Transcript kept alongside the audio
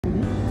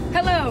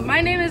Hello,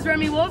 my name is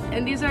Remi Wolf,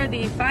 and these are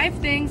the 5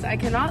 things I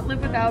cannot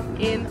live without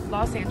in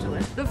Los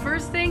Angeles. The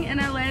first thing in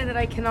LA that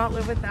I cannot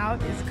live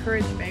without is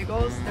Courage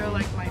Bagels. They're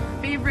like my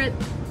favorite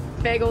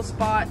bagel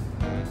spot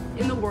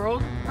in the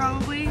world,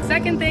 probably.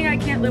 Second thing I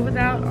can't live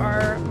without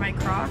are my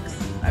Crocs.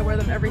 I wear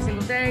them every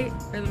single day.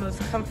 They're the most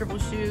comfortable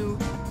shoe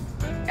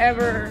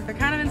ever. They're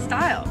kind of in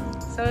style,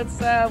 so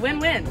it's a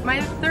win-win.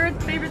 My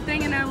third favorite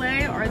thing in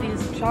LA are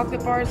these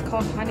chocolate bars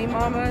called Honey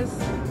Mamas.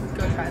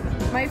 Go try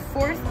them. My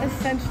fourth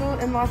essential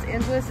in Los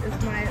Angeles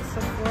is my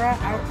Sephora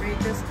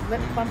Outrageous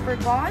Lip Plumper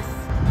Gloss.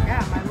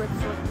 Yeah, my lips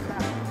look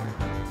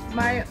that.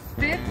 My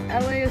fifth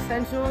LA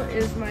essential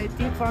is my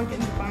Deep Funk and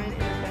Divine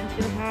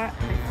Intervention hat.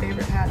 My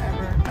favorite hat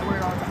ever. I wear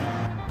it all the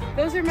time.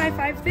 Those are my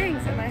 5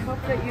 things, and I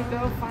hope that you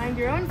go find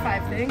your own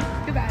 5 things.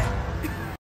 Goodbye.